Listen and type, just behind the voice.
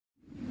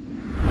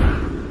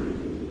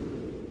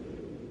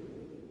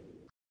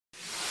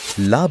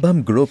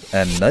Labham Group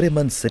and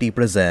Nariman City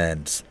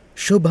presents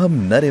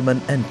Shubham Nariman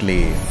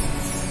Enclave.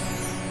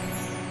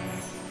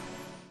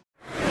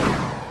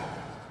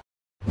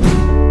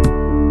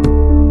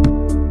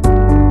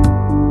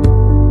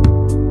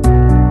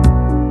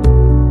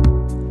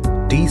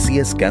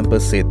 TCS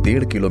campus से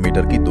 1.5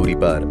 kilometre की दूरी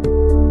पर,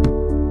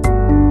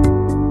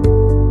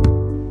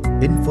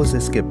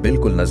 इन्फोसिस के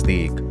बिल्कुल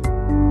नजदीक,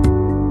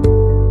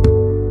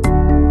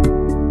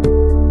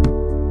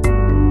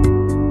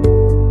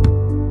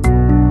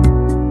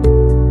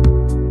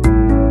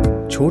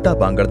 छोटा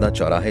बांगड़ना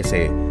चौराहे से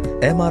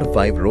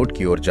MR5 रोड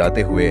की ओर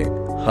जाते हुए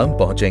हम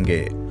पहुंचेंगे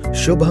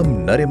शुभम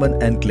नरिमन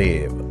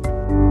एनक्लेव।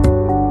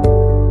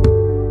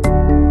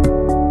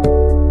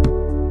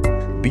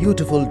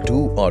 ब्यूटीफुल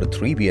 2 और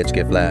 3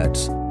 BHK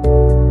फ्लैट्स।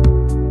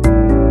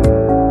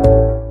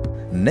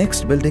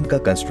 नेक्स्ट बिल्डिंग का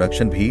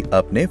कंस्ट्रक्शन भी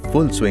अपने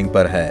फुल स्विंग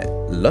पर है।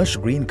 Lush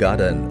green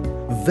garden,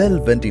 well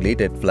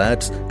ventilated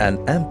flats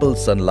and ample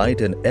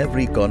sunlight in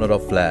every corner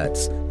of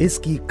flats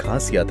इसकी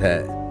खासियत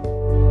है।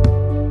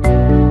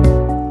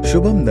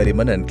 शुभम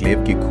नरिमन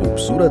एनक्लेव की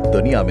खूबसूरत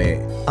दुनिया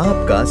में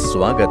आपका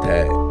स्वागत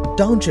है।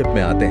 टाउनशिप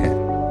में आते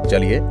हैं।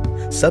 चलिए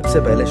सबसे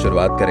पहले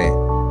शुरुआत करें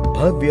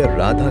भव्य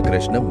राधा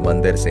कृष्ण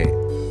मंदिर से।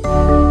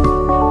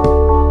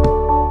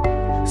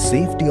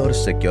 सेफ्टी और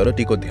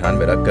सिक्योरिटी को ध्यान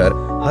में रखकर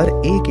हर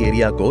एक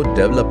एरिया को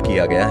डेवलप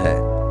किया गया है।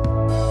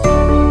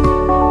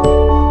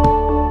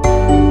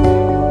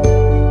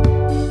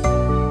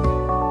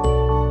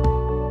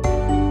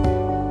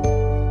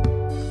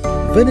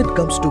 When it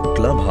comes to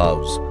club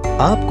house,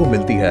 आपको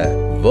मिलती है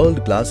वर्ल्ड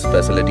क्लास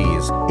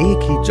फैसिलिटीज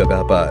एक ही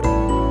जगह पर।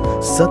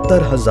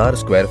 70,000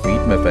 स्क्वायर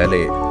फीट में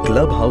फैले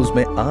क्लब हाउस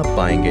में आप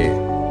पाएंगे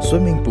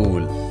swimming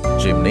pool,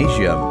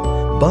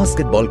 gymnasium,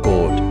 basketball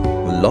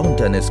court, lawn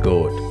tennis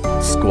court,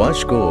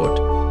 squash court,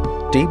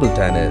 table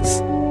tennis,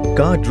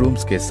 card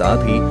rooms के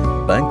साथ ही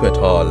बैंक्वेट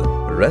हॉल,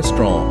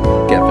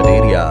 रेस्टोरेंट,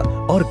 कैफेटेरिया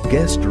और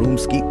गेस्ट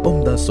रूम्स की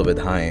उम्दा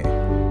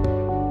सुविधाएं।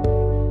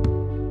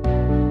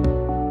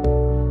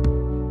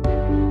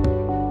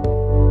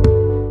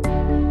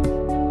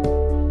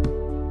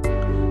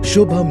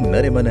 शुभम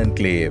नरिमन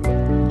एनक्लेव,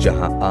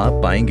 जहां आप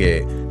पाएंगे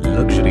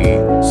लग्जरी,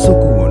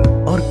 सुकून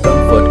और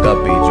कंफर्ट का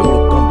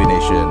बेजोड़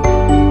कॉम्बिनेशन।